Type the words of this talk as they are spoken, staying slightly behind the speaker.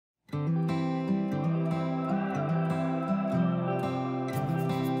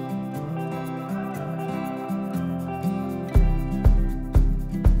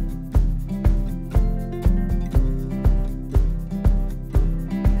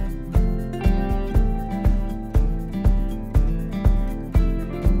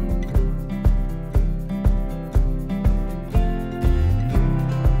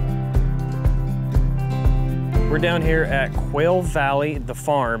down here at Quail Valley, the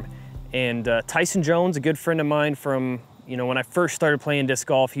farm, and Tyson Jones, a good friend of mine from, when I first started playing disc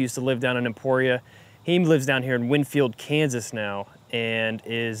golf, he used to live down in Emporia. He lives down here in Winfield, Kansas now, and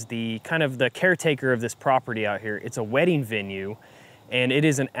is the caretaker of this property out here. It's a wedding venue, and it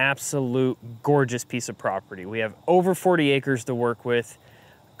is an absolute gorgeous piece of property. We have over 40 acres to work with,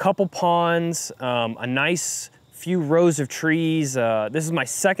 a couple ponds, a nice few rows of trees. This is my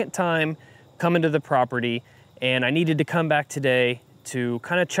second time coming to the property, and I needed to come back today to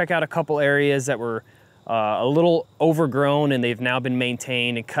kind of check out a couple areas that were a little overgrown and they've now been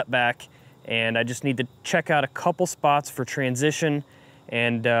maintained and cut back. And I just need to check out a couple spots for transition.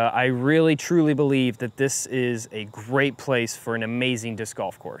 And I really, truly believe that this is a great place for an amazing disc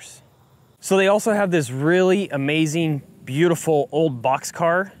golf course. So they also have this really amazing, beautiful old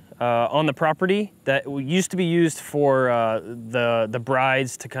boxcar on the property that used to be used for the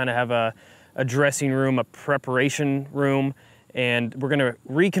brides to kind of have a dressing room, a preparation room. And we're gonna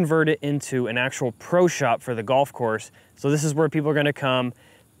reconvert it into an actual pro shop for the golf course. So this is where people are gonna come,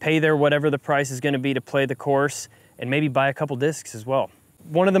 pay their whatever the price is gonna be to play the course, and maybe buy a couple discs as well.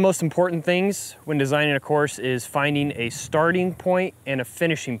 One of the most important things when designing a course is finding a starting point and a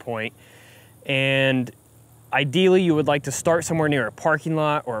finishing point. And ideally, you would like to start somewhere near a parking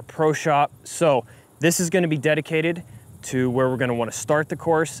lot or a pro shop. So this is gonna be dedicated to where we're gonna wanna start the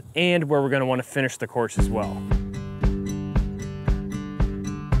course and where we're gonna wanna finish the course as well.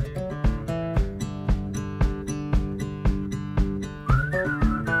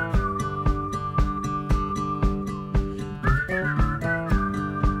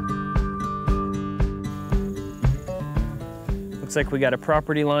 Looks like we got a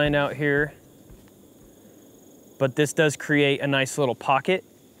property line out here, but this does create a nice little pocket.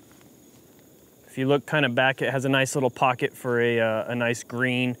 If you look kind of back, it has a nice little pocket for a nice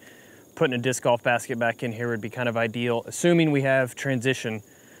green. Putting a disc golf basket back in here would be kind of ideal, assuming we have transition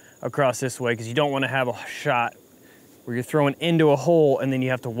across this way, because you don't want to have a shot where you're throwing into a hole and then you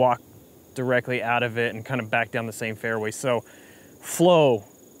have to walk directly out of it and kind of back down the same fairway. So flow,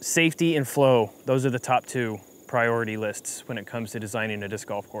 safety and flow, those are the top two priority lists when it comes to designing a disc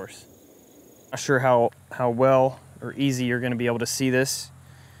golf course. Not sure how well or easy you're going to be able to see this,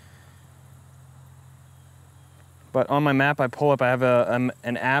 but on my map I pull up, I have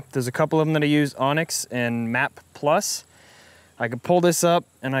an app. There's a couple of them that I use, Onyx and Map Plus. I can pull this up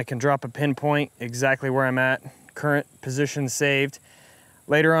and I can drop a pinpoint exactly where I'm at, current position saved.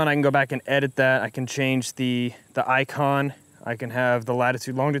 Later on I can go back and edit that. I can change the icon. I can have the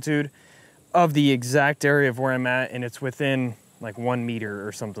latitude, longitude of the exact area of where I'm at, and it's within like 1 meter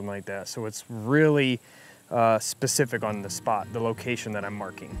or something like that. So it's really specific on the spot, the location that I'm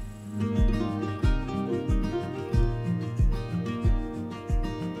marking.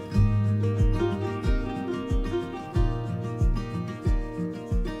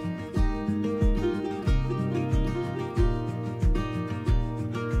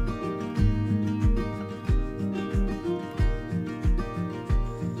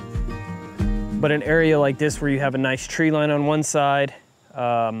 But an area like this where you have a nice tree line on one side,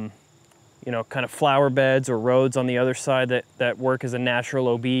 kind of flower beds or roads on the other side that work as a natural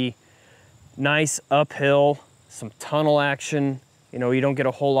OB, nice uphill, some tunnel action, you don't get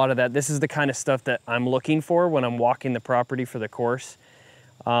a whole lot of that. This is the kind of stuff that I'm looking for when I'm walking the property for the course.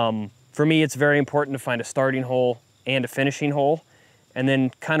 For me, it's very important to find a starting hole and a finishing hole, and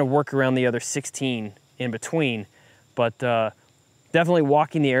then kind of work around the other 16 in between. But definitely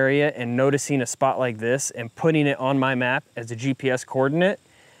walking the area and noticing a spot like this and putting it on my map as a GPS coordinate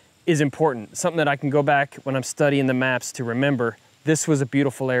is important. Something that I can go back when I'm studying the maps to remember, this was a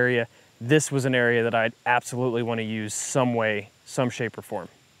beautiful area. This was an area that I'd absolutely want to use some way, some shape or form.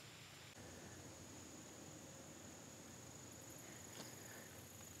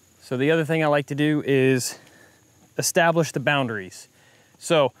 So the other thing I like to do is establish the boundaries.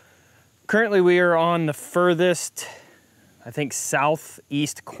 So currently we are on the furthest, I think,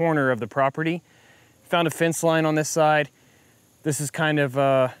 southeast corner of the property. Found a fence line on this side. This is kind of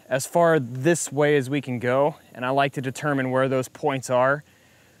as far this way as we can go, and I like to determine where those points are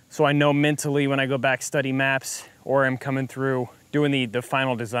so I know mentally when I go back study maps or I'm coming through doing the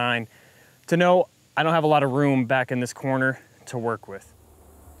final design to know I don't have a lot of room back in this corner to work with.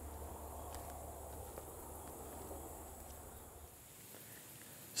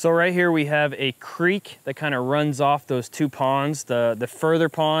 So right here we have a creek that kind of runs off those two ponds. The further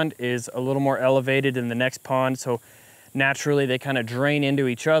pond is a little more elevated than the next pond, so naturally they kind of drain into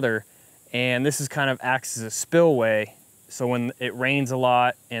each other, and this is kind of acts as a spillway. So when it rains a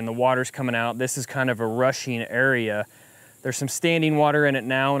lot and the water's coming out, this is kind of a rushing area. There's some standing water in it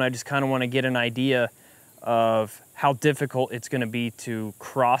now, and I just kind of want to get an idea of how difficult it's going to be to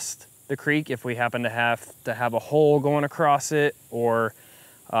cross the creek if we happen to have a hole going across it, or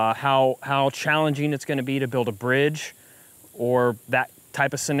how challenging it's going to be to build a bridge or that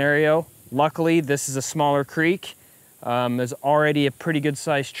type of scenario. Luckily, this is a smaller creek. There's already a pretty good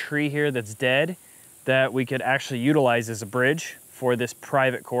sized tree here that's dead that we could actually utilize as a bridge for this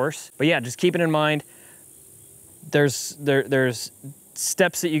private course. But yeah, just keep it in mind, there's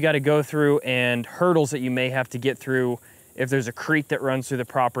steps that you got to go through and hurdles that you may have to get through if there's a creek that runs through the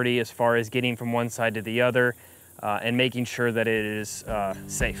property, as far as getting from one side to the other and making sure that it is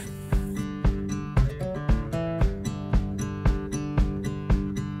safe.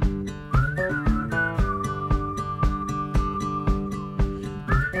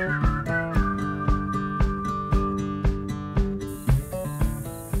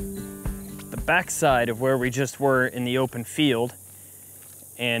 Backside of where we just were in the open field,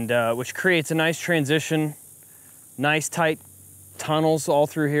 and which creates a nice transition, nice tight tunnels all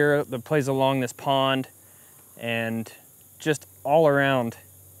through here that plays along this pond, and just all around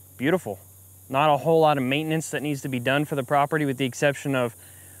beautiful. Not a whole lot of maintenance that needs to be done for the property, with the exception of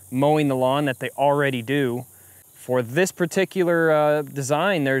mowing the lawn that they already do. For this particular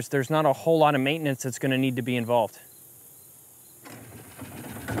design, there's not a whole lot of maintenance that's going to need to be involved.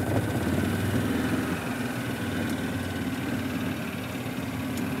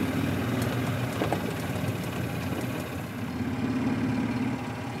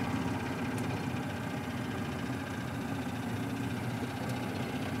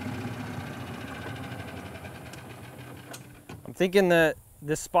 I'm thinking that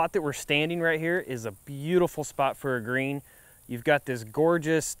this spot that we're standing right here is a beautiful spot for a green. You've got this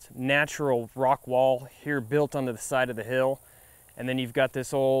gorgeous natural rock wall here built onto the side of the hill. And then you've got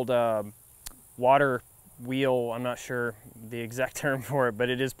this old water wheel. I'm not sure the exact term for it, but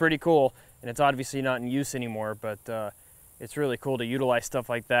it is pretty cool. And it's obviously not in use anymore, but it's really cool to utilize stuff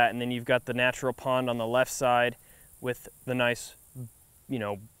like that. And then you've got the natural pond on the left side with the nice,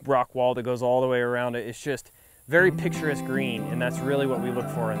 rock wall that goes all the way around it. It's just very picturesque green, and that's really what we look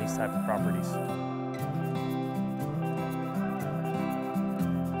for in these type of properties.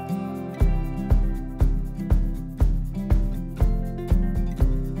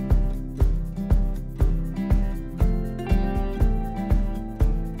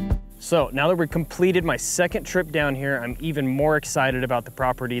 So now that we've completed my second trip down here, I'm even more excited about the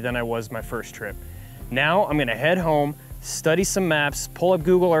property than I was my first trip. Now I'm gonna head home, study some maps, pull up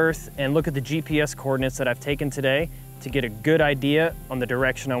Google Earth, and look at the GPS coordinates that I've taken today to get a good idea on the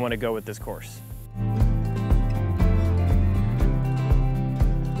direction I want to go with this course.